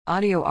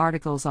Audio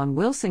articles on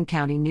Wilson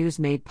County News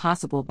made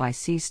possible by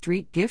C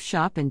Street Gift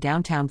Shop in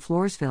downtown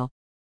Floresville.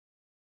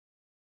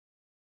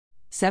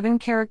 7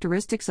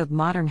 Characteristics of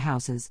Modern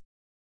Houses.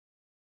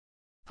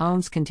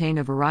 Homes contain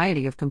a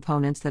variety of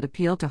components that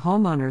appeal to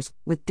homeowners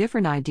with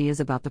different ideas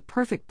about the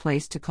perfect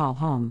place to call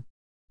home.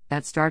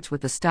 That starts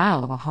with the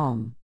style of a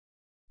home.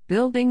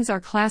 Buildings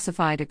are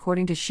classified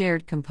according to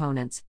shared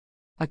components.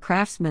 A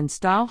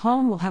craftsman-style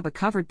home will have a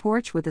covered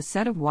porch with a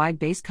set of wide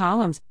base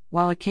columns,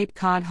 while a Cape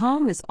Cod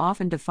home is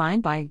often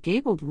defined by a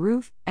gabled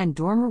roof and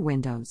dormer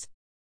windows.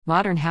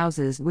 Modern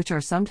houses, which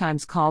are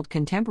sometimes called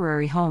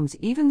contemporary homes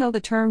even though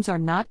the terms are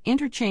not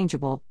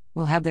interchangeable,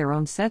 will have their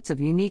own sets of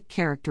unique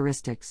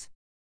characteristics.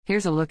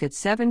 Here's a look at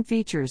 7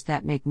 features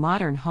that make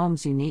modern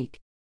homes unique.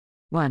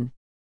 1.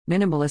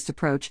 Minimalist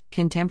approach.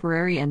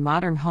 Contemporary and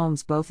modern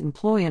homes both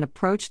employ an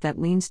approach that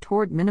leans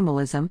toward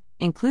minimalism,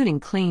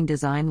 including clean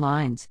design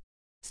lines.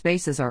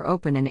 Spaces are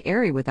open and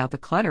airy without the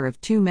clutter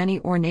of too many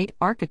ornate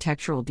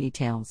architectural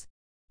details.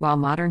 While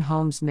modern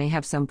homes may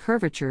have some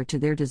curvature to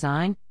their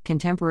design,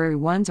 contemporary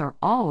ones are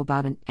all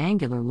about an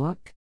angular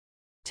look.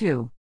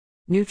 2.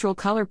 Neutral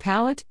color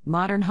palette.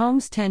 Modern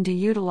homes tend to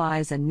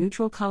utilize a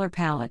neutral color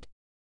palette.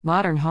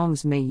 Modern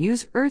homes may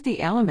use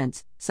earthy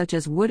elements, such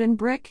as wood and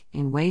brick,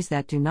 in ways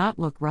that do not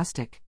look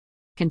rustic.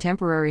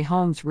 Contemporary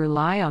homes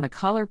rely on a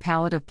color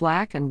palette of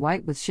black and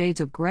white with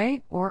shades of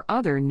gray or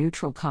other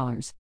neutral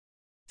colors.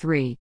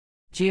 3.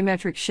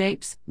 Geometric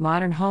shapes.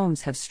 Modern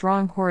homes have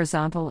strong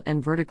horizontal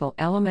and vertical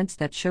elements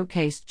that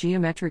showcase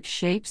geometric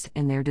shapes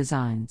in their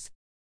designs.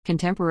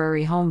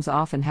 Contemporary homes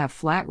often have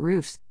flat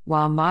roofs,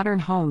 while modern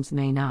homes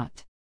may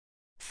not.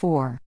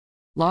 4.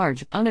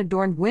 Large,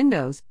 unadorned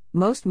windows.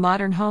 Most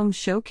modern homes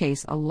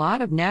showcase a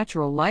lot of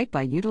natural light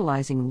by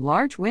utilizing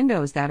large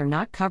windows that are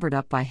not covered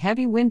up by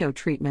heavy window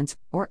treatments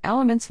or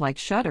elements like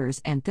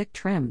shutters and thick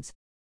trims.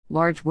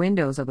 Large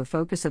windows are the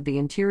focus of the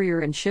interior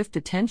and shift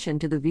attention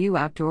to the view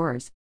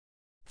outdoors.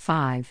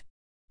 5.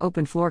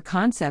 Open floor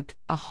concept.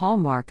 A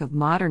hallmark of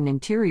modern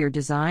interior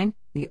design,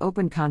 the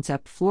open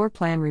concept floor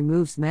plan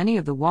removes many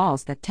of the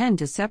walls that tend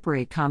to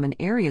separate common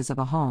areas of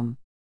a home.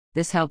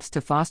 This helps to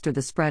foster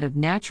the spread of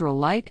natural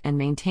light and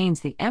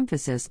maintains the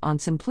emphasis on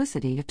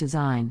simplicity of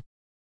design.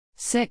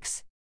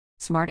 6.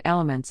 Smart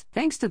elements.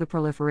 Thanks to the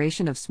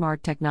proliferation of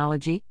smart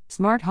technology,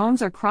 smart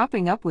homes are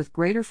cropping up with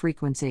greater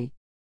frequency.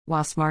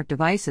 While smart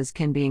devices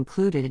can be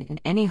included in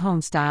any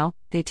home style,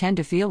 they tend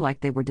to feel like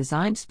they were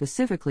designed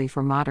specifically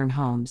for modern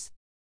homes.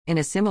 In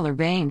a similar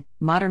vein,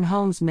 modern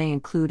homes may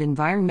include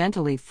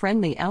environmentally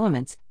friendly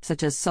elements,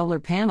 such as solar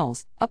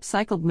panels,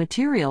 upcycled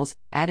materials,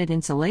 added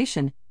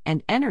insulation,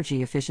 and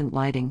energy-efficient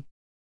lighting.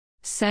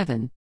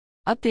 7.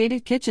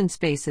 Updated kitchen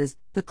spaces.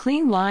 The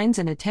clean lines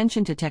and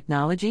attention to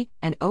technology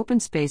and open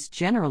space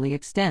generally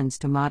extends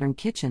to modern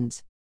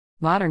kitchens.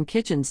 Modern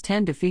kitchens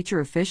tend to feature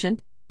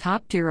efficient,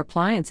 top-tier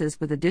appliances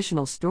with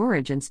additional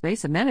storage and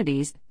space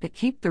amenities that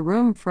keep the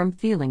room from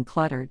feeling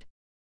cluttered.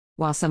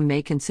 While some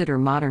may consider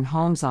modern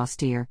homes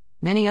austere,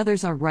 many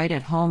others are right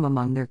at home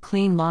among their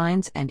clean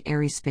lines and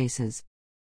airy spaces.